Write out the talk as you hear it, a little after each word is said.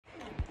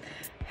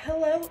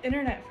Hello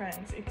internet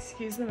friends,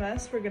 excuse the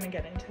mess, we're gonna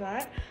get into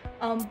that.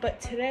 But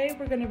today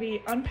we're gonna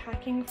be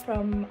unpacking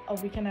from a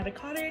weekend at a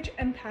cottage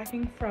and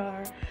packing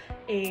for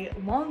a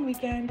long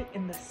weekend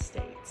in the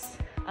States.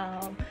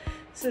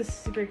 So this is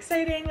super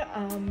exciting.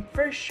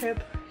 First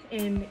trip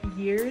in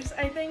years,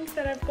 I think,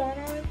 that I've gone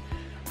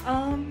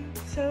on.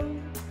 So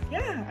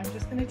yeah, I'm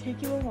just gonna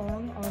take you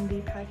along on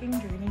the packing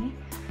journey.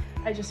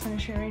 I just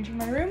finished arranging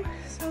my room,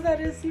 so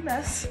that is the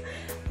mess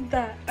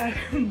that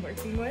I'm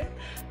working with.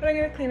 But I'm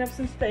gonna clean up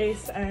some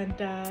space and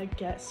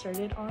get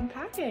started on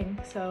packing.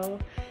 So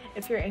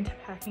if you're into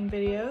packing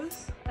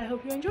videos, I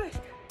hope you enjoy.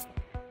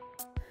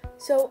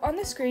 So on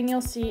the screen, you'll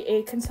see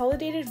a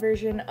consolidated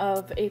version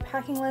of a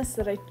packing list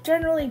that I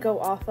generally go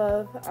off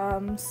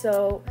of.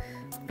 So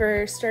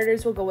for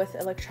starters, we'll go with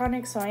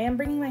electronics. So I am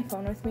bringing my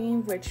phone with me,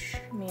 which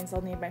means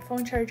I'll need my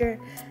phone charger.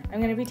 I'm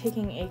going to be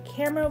taking a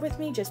camera with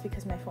me just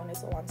because my phone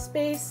is low on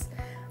space.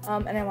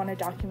 And I want to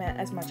document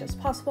as much as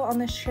possible on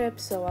this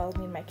trip, so I'll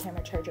need my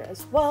camera charger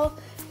as well.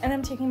 And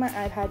I'm taking my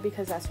iPad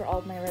because that's where all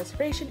of my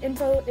reservation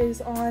info is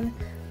on.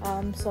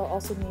 So I'll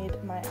also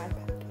need my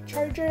iPad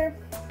charger.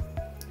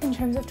 In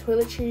terms of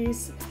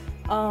toiletries,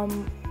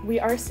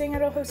 we are staying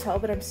at a hotel,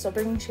 but I'm still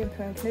bringing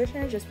shampoo and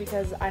conditioner just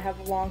because I have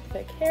long,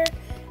 thick hair,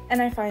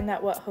 and I find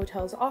that what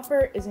hotels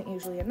offer isn't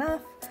usually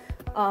enough.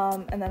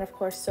 And then of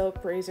course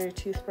soap, razor,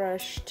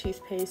 toothbrush,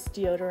 toothpaste,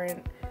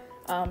 deodorant,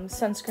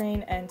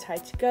 sunscreen, and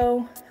Tide to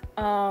Go.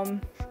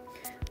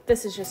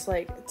 This is just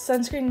like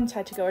sunscreen and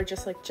Tide to Go are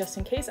just like just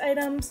in case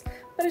items,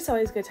 but it's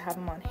always good to have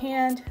them on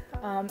hand.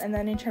 And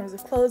then in terms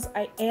of clothes,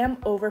 I am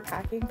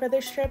overpacking for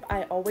this trip.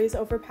 I always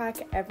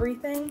overpack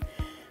everything.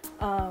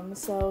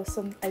 So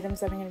some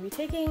items that I'm going to be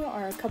taking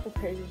are a couple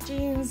pairs of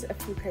jeans, a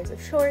few pairs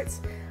of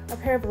shorts, a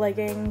pair of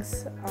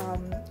leggings,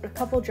 a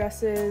couple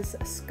dresses,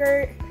 a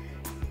skirt,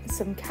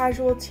 some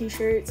casual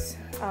t-shirts,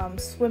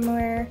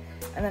 swimwear,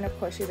 and then of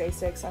course your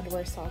basics,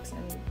 underwear, socks,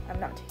 and I'm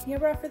not taking a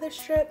bra for this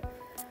trip.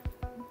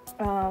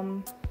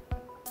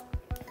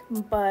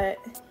 But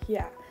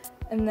yeah,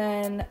 and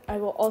then I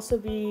will also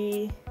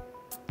be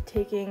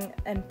taking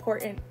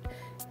important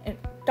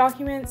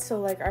documents,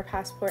 so like our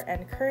passport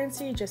and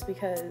currency, just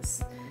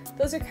because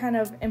those are kind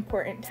of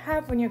important to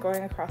have when you're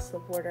going across the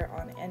border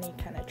on any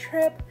kind of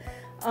trip.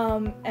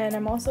 And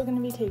I'm also going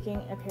to be taking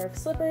a pair of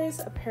slippers,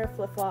 a pair of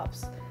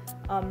flip-flops,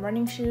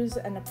 running shoes,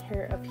 and a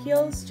pair of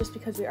heels, just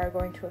because we are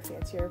going to a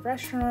fancier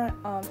restaurant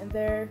in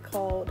there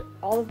called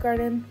Olive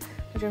Garden,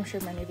 which I'm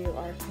sure many of you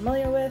are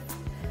familiar with.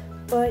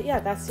 But yeah,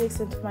 that's the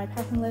extent of my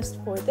packing list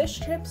for this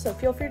trip, so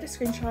feel free to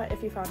screenshot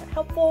if you found it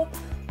helpful.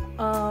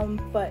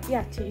 But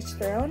yeah, to each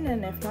their own,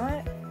 and if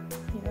not,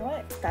 you know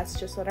what, that's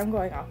just what I'm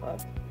going off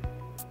of.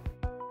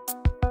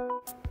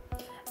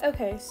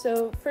 Okay,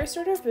 so first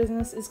order of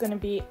business is going to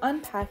be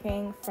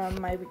unpacking from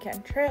my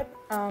weekend trip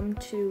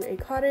to a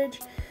cottage,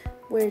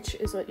 which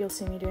is what you'll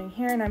see me doing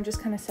here, and I'm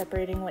just kind of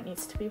separating what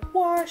needs to be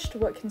washed,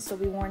 what can still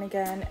be worn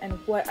again, and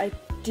what I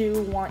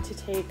do want to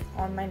take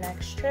on my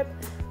next trip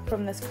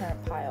from this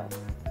current pile.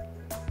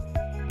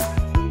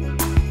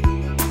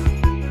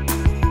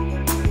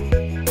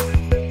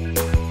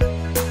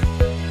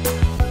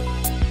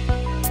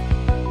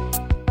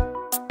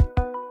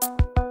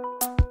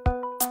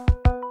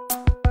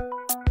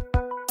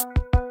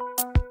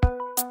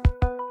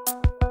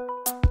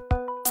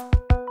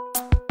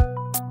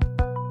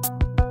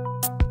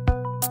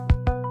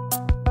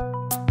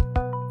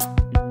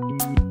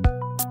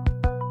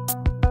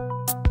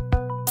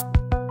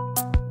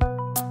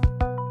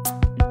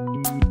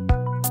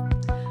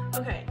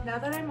 Now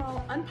that I'm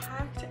all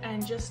unpacked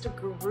and just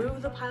grew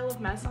the pile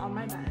of mess on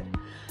my bed,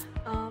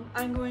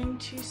 I'm going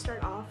to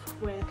start off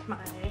with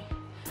my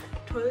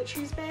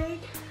toiletries bag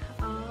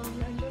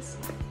and just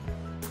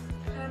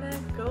kind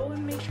of go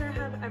and make sure I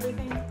have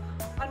everything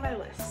on my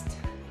list.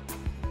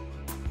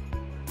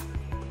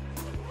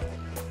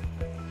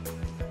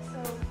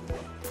 So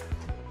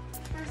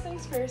first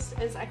things first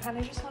is I kind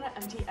of just want to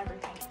empty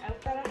everything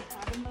out that I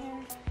have in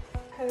here,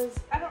 because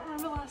I don't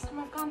remember the last time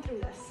I've gone through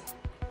this.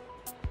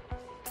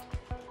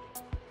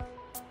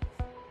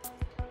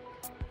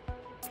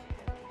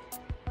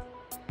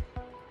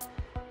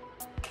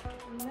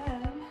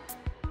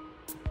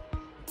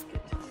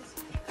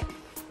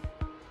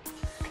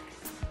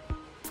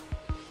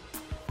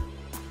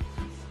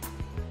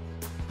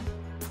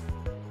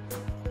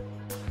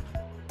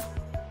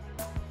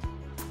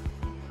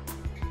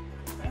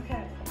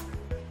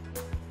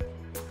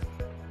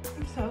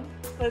 So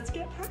let's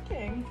get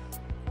packing.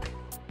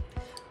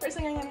 First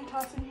thing I'm going to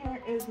toss in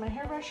here is my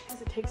hairbrush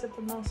because it takes up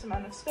the most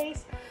amount of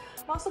space.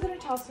 I'm also going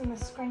to toss in the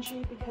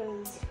scrunchie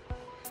because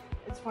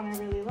it's one I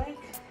really like.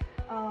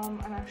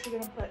 I'm actually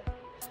going to put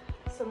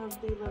some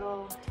of the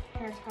little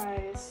hair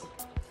ties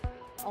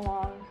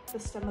along the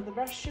stem of the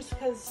brush just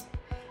because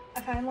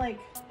I find like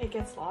it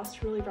gets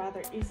lost really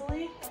rather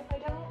easily if I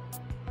don't.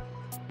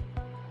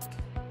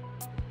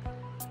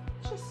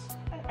 It's just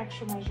an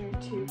extra measure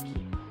to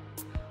keep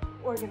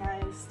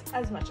organized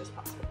as much as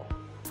possible.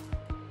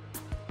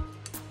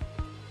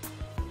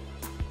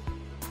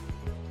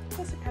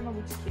 Plus it kind of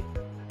looks cute.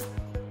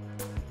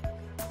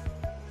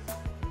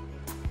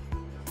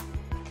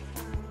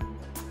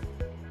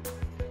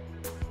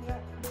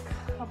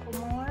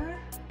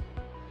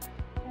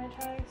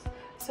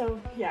 so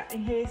yeah,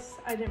 in case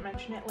I didn't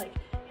mention it, like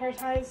hair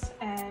ties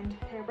and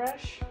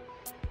hairbrush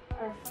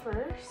are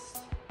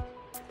first.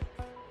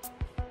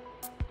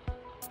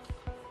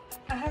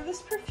 I have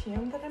this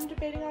perfume that I'm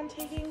debating on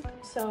taking,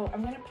 so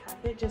I'm gonna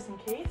pack it just in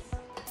case.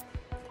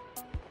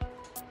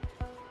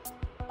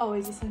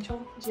 Always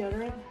essential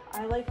deodorant.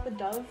 I like the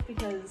Dove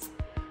because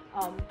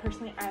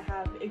personally I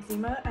have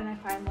eczema and I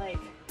find like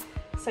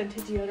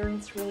scented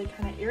deodorants really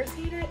kind of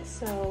irritate it,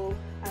 so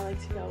I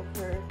like to go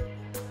for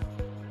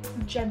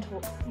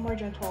more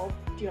gentle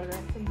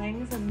deodorants and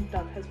things, and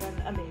Dove has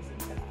been amazing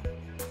for that.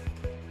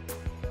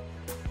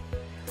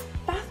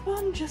 Bath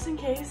bomb just in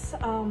case.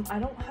 I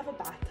don't have a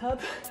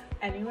bathtub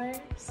anywhere,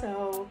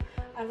 so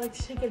I like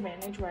to take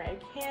advantage where I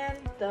can,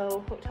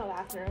 though hotel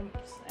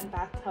bathrooms and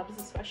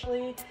bathtubs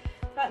especially,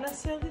 not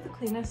necessarily the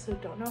cleanest, so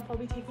don't know if I'll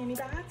be taking any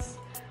baths,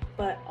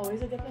 but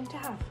always a good thing to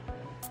have.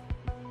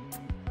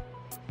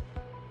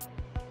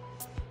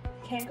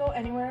 Can't go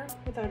anywhere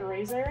without a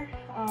razor.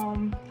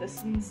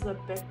 This one's the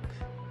Bic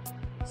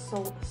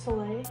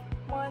Soleil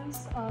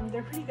ones.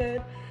 They're pretty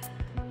good.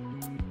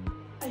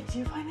 I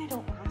do find they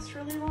don't last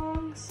really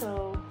long,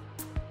 so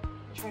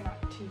I try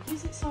not to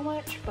use it so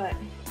much, but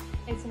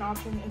it's an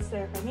option. It's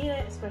there if I need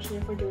it, especially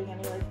if we're doing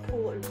any like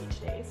pool or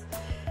beach days.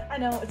 I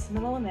know it's the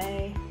middle of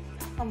May,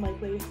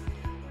 unlikely.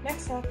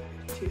 Next up,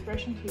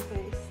 toothbrush and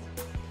toothpaste.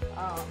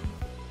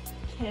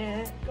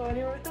 Can't go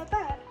anywhere without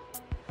that.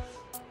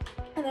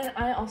 And then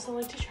I also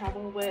like to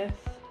travel with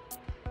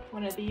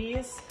one of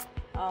these.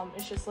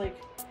 It's just like,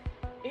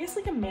 I guess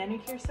like a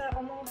manicure set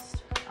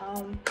almost.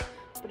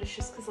 But it's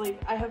just because like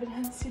I have a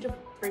tendency to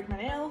break my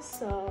nails,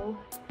 so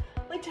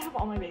I like to have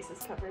all my bases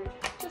covered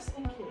just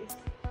in case.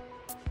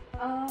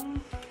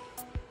 And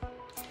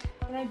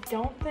I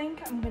don't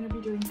think I'm gonna be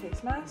doing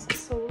face masks,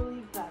 so we'll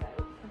leave that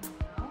out for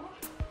now.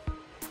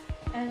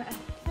 And I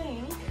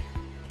think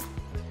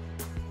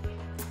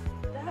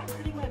that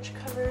pretty much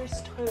covers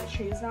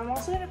toiletries. Now I'm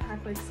also gonna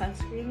pack like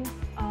sunscreen,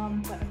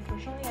 but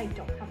unfortunately I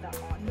don't have that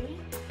on me.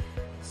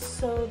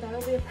 So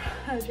that'll be a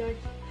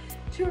project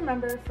to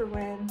remember for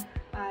when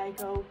I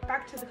go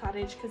back to the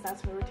cottage, because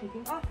that's where we're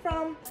taking off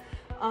from.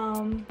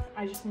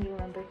 I just need to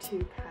remember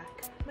to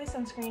pack my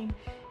sunscreen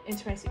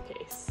into my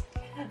suitcase.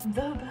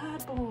 The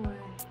bad boy.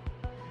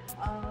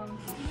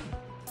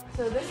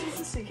 So this is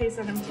the suitcase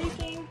that I'm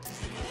taking.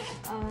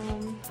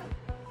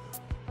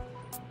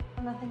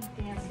 Nothing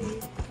fancy,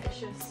 it's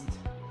just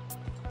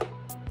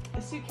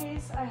a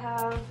suitcase. I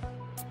have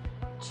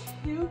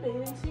 2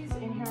 bathing suits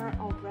in here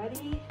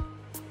already,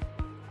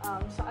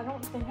 so I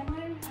don't think I'm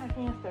going to be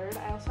packing a third.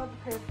 I also have a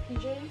pair of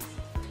PJs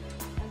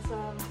and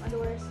some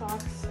underwear,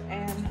 socks,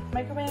 and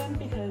microban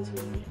because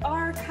we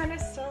are kind of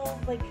still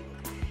like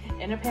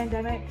in a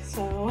pandemic,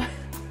 so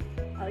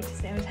I like to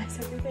sanitize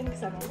everything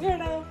because I'm a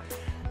weirdo.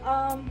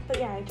 But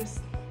yeah, I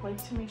just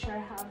like to make sure I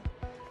have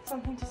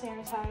something to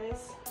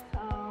sanitize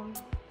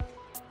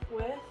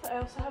with. I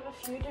also have a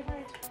few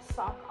different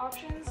sock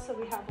options. So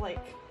we have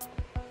like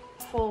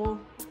full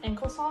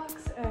ankle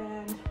socks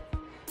and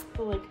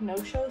the like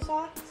no-show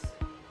socks.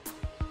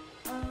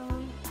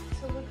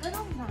 So we're good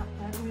on that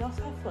one. We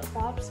also have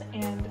flip-flops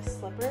and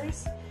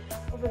slippers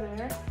over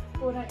there.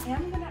 But what I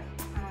am gonna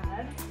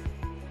add,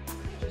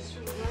 just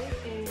right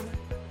in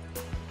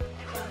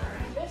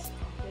this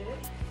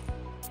pocket,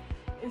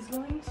 is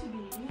going to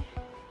be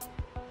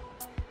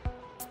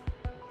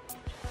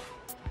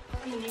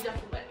a mini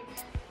duffel bag.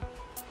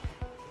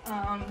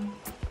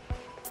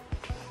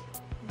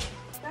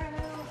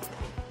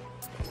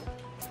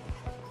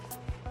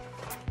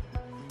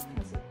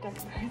 There's a deck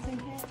of cards in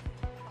here.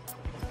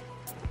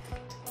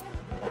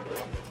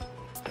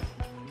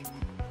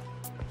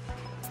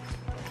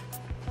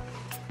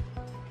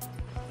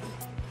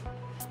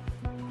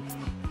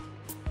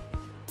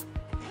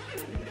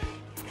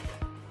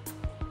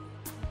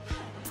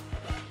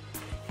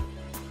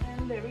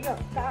 There we go.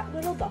 That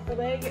little duffel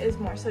bag is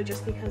more so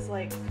just because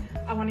like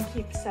I want to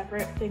keep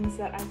separate things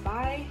that I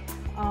buy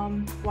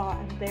while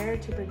I'm there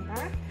to bring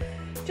back,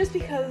 just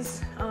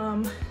because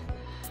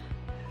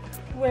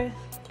with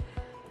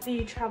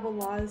the travel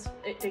laws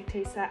it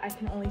dictates that I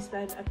can only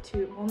spend up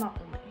to, well, not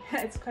only,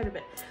 it's quite a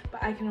bit,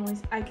 but I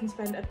can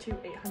spend up to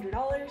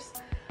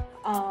 $800.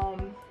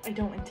 I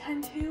don't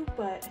intend to,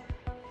 but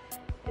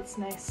it's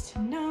nice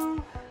to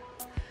know.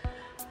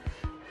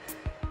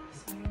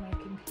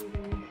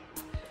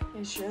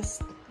 It's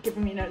just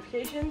giving me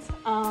notifications,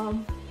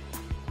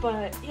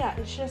 but yeah,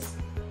 it's just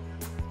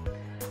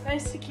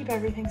nice to keep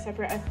everything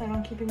separate. I plan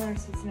on keeping the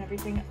receipts and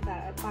everything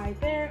that I buy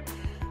there,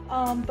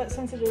 but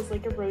since it is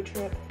like a road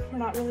trip, we're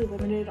not really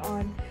limited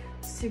on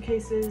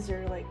suitcases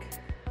or like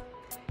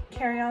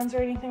carry-ons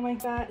or anything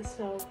like that,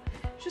 so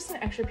it's just an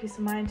extra peace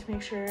of mind to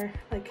make sure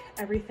like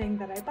everything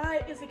that I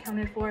buy is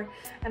accounted for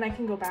and I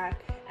can go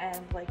back and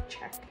like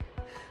check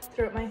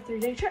throughout my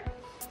 3-day trip.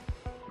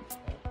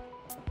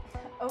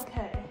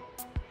 Okay.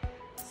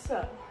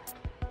 So,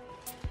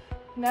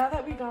 now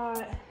that we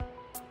got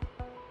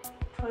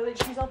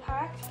toiletries all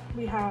packed,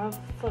 we have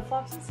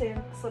flip-flops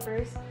and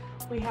slippers,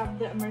 we have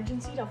the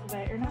emergency duffel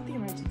bag, or not the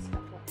emergency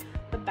duffel bag,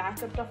 the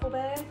backup duffel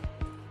bag,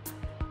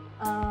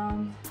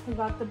 We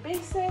got the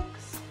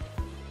basics.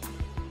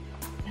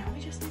 Now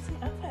we just need some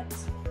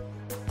outfits.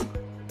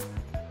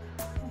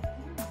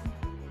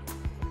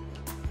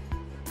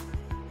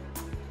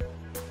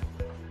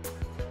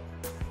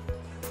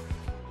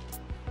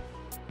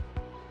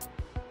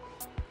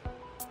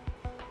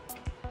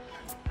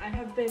 I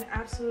have been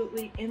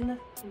absolutely in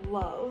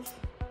love,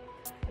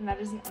 and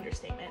that is an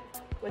understatement,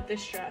 with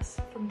this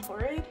dress from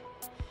Torrid.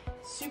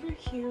 Super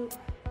cute,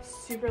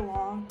 super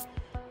long.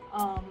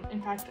 In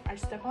fact, I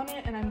step on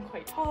it and I'm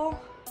quite tall,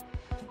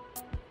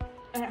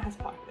 and it has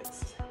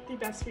pockets. The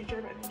best feature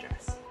of any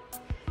dress.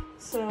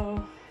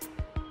 So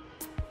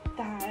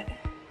that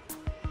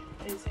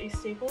is a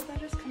staple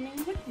that is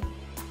coming with me.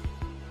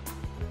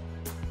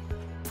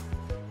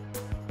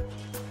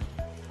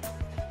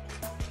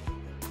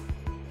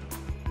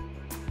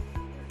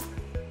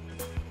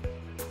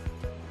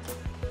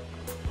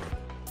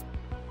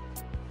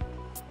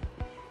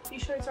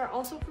 These shirts are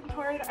also from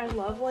Torrid. I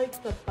love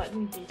like the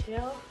button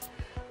detail.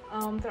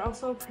 They're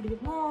also pretty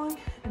long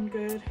and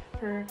good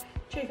for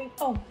chafing.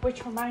 Oh,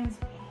 which reminds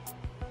me.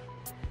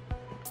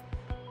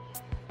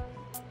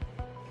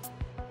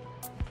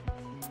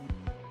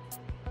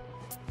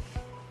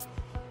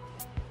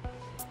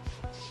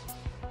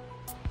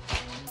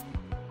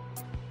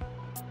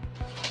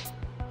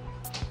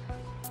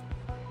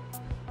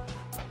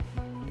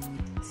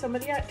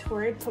 Somebody at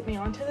Torrid put me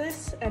onto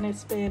this, and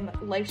it's been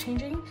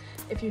life-changing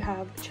if you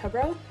have chub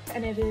growth,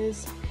 and it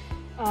is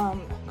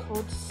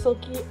called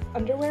Silky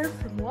Underwear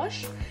from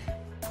Lush.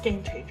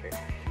 Game changer.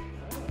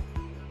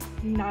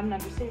 Not an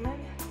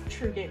understatement,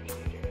 true game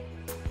changer.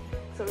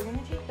 So we're gonna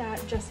take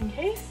that just in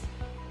case.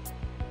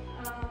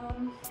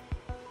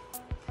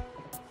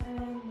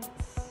 And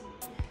let's see.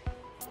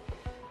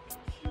 A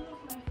few of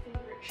my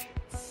favorite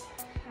shirts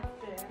have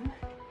been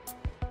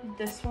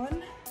this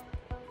one.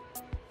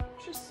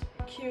 Just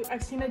cute.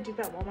 I've seen a dupe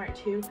at Walmart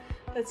too.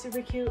 That's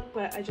super cute,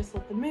 but I just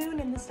love the moon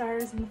and the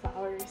stars and the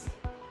flowers.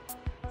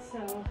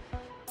 So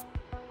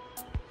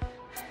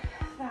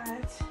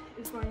that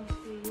is going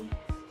to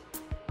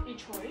be a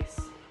choice.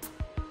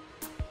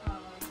 I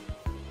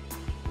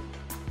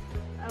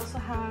also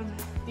have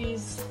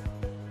these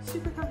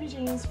super comfy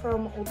jeans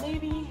from Old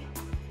Navy.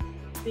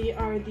 They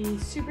are the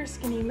super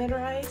skinny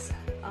mid-rise.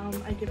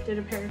 I gifted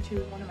a pair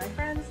to one of my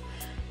friends.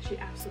 She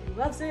absolutely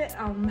loves it.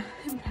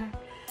 In fact,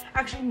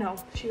 actually no,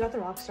 she got the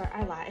Rockstar,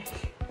 I lie.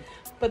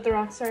 But the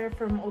Rockstar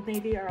from Old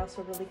Navy are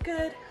also really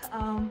good.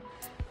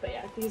 But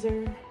yeah, these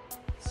are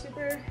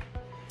super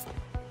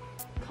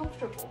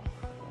comfortable.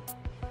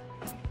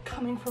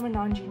 Coming from a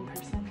non-jean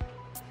person,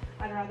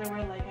 I'd rather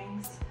wear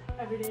leggings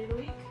every day of the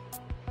week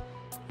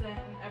than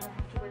ever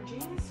have to wear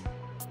jeans.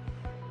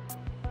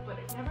 But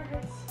it never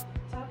hurts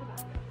to have a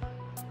backup.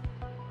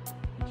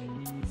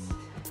 Jeans.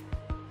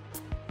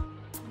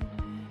 And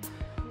then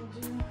we'll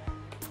do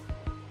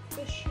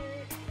this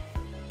shirt.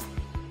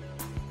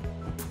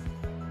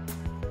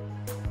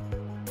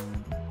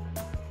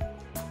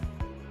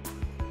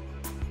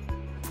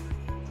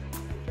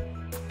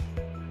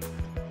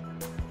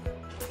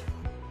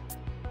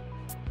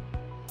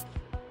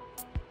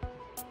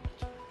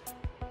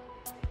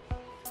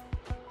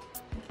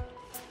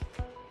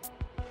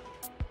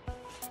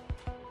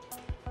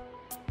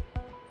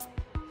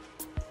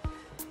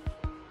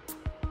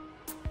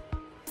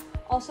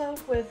 Also,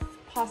 with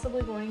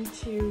possibly going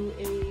to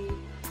a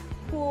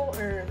pool,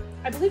 or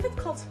I believe it's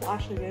called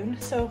Splash Lagoon,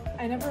 so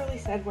I never really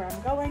said where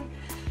I'm going.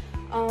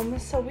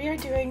 So we are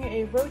doing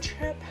a road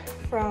trip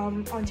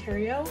from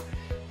Ontario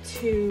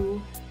to,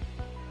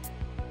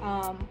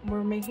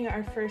 we're making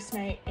our first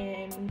night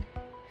in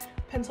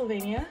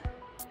Pennsylvania.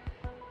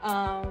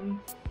 I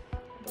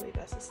believe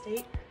that's the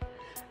state.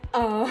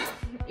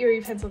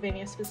 Erie,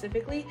 Pennsylvania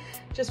specifically,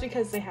 just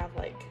because they have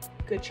like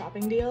good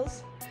shopping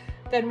deals.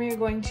 Then we are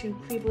going to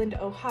Cleveland,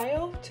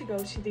 Ohio to go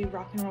to the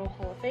Rock and Roll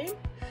Hall of Fame.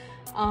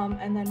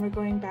 And then we're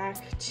going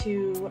back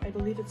to, I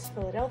believe it's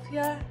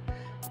Philadelphia,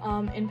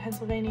 in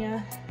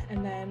Pennsylvania.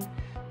 And then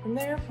from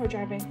there, we're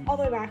driving all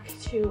the way back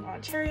to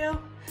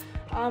Ontario.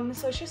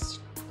 So it's just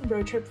a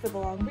road trip for the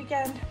long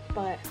weekend,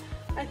 but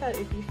I thought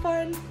it'd be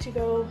fun to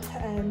go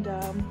and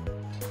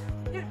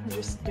yeah, we're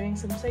just doing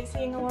some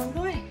sightseeing along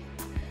the way.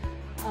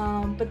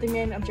 But the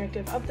main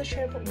objective of the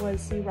trip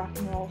was the Rock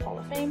and Roll Hall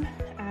of Fame,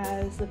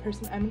 as the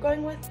person I'm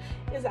going with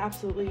is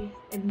absolutely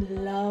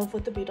in love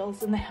with the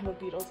Beatles, and they have a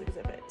Beatles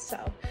exhibit, so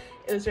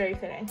it was very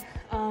fitting.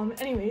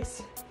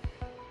 Anyways,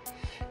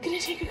 gonna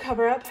take a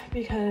cover up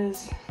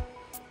because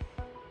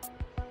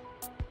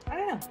I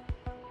don't know,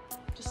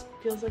 just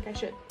feels like I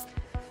should.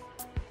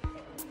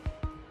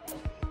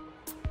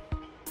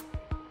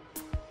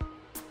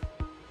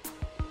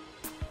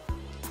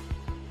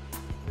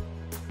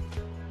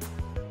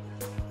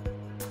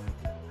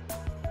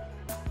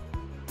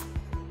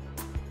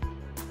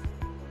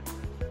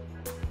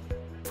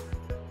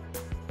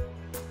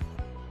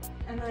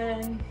 And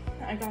then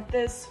I got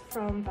this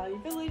from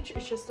Value Village.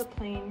 It's just a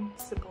plain,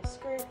 simple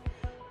skirt.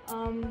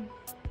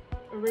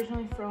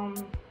 Originally from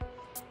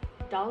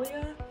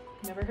Dahlia,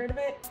 never heard of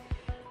it,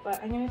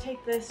 but I'm gonna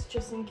take this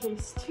just in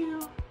case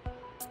too.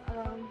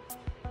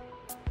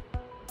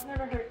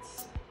 Never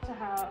hurts to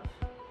have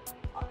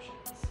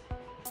options.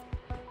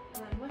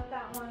 And then with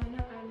that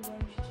one, I'm going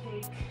to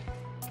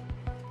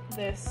take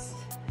this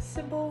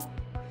simple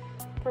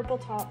purple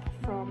top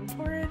from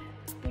Torrid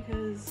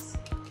because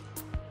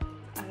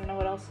I don't know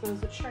what else goes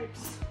with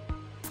stripes.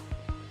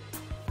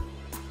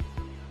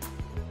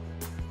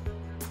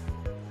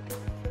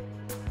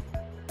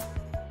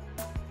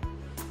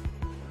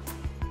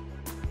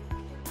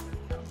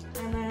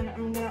 And then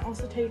I'm gonna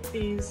also take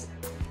these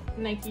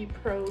Nike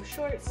Pro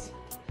shorts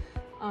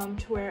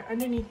to wear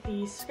underneath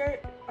the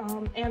skirt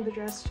and the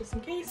dress just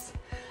in case.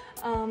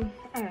 I don't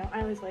know,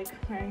 I always like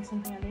wearing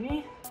something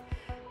underneath.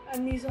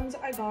 And these ones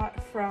I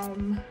got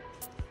from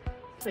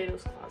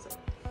Plato's Closet.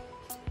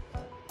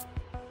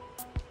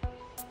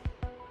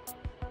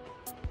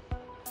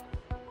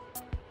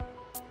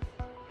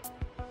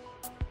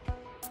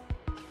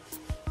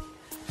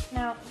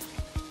 Now,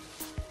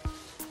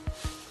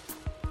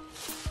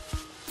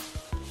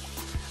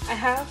 I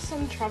have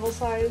some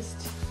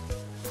travel-sized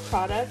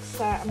products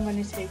that I'm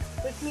going to take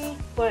with me,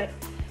 but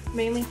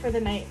mainly for the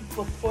night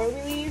before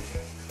we leave,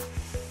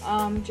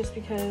 just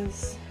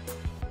because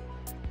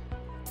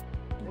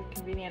they're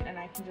convenient and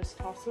I can just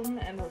toss them,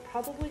 and we're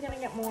probably going to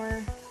get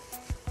more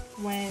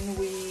when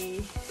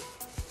we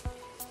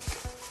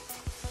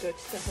go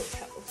to the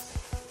hotels,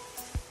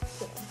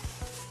 so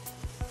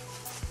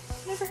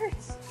never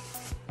hurts.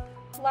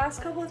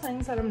 Last couple of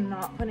things that I'm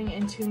not putting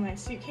into my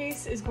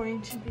suitcase is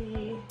going to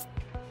be,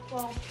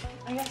 well,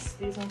 I guess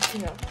these ones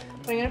can go.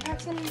 But I'm gonna pack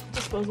some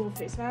disposable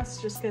face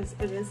masks just because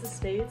it is the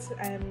States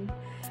and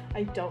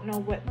I don't know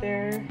what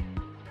their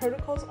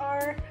protocols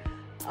are,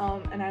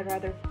 and I'd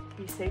rather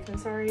be safe than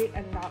sorry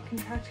and not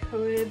contract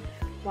COVID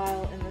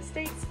while in the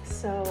States.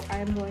 So I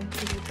am going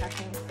to be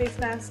packing face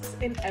masks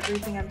in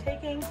everything I'm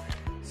taking.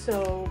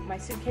 So my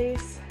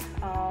suitcase,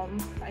 I'm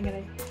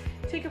gonna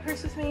take a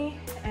purse with me,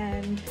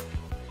 and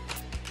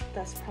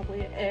that's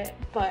probably it,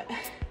 but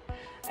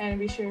I'm gonna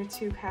be sure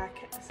to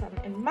pack some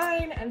in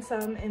mine and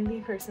some in the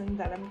person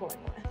that I'm going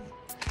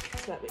with,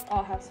 so that we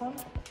all have some.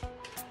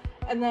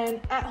 And then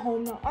at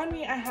home, not on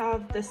me, I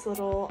have this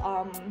little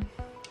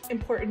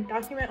important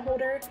document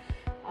holder.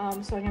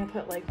 So I'm gonna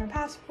put like my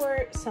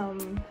passport,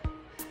 some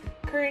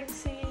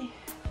currency,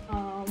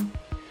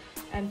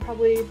 and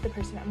probably the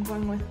person I'm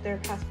going with, their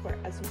passport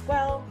as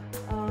well,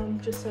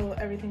 just so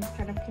everything's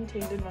kind of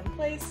contained in one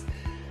place.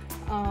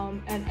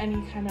 And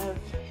any kind of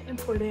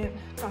important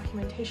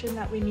documentation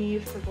that we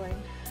need for going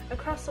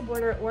across the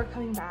border or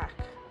coming back.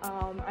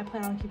 I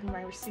plan on keeping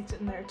my receipts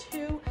in there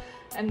too,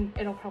 and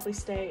it'll probably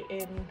stay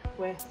in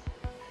with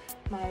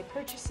my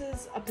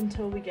purchases up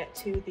until we get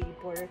to the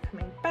border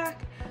coming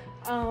back,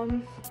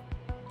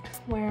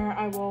 where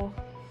I will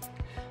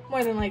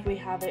more than likely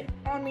have it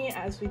on me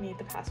as we need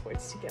the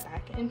passports to get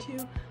back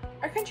into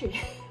our country.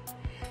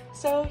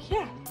 So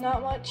yeah,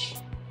 not much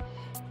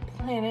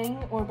planning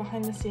or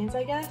behind the scenes,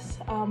 I guess,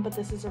 but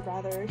this is a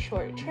rather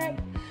short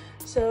trip,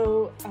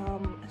 so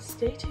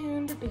stay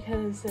tuned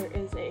because there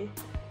is a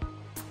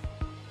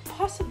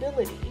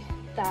possibility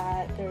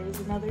that there is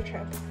another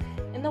trip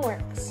in the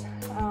works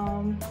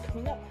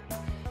coming up.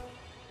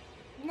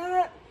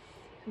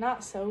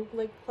 Not so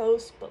like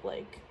close, but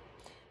like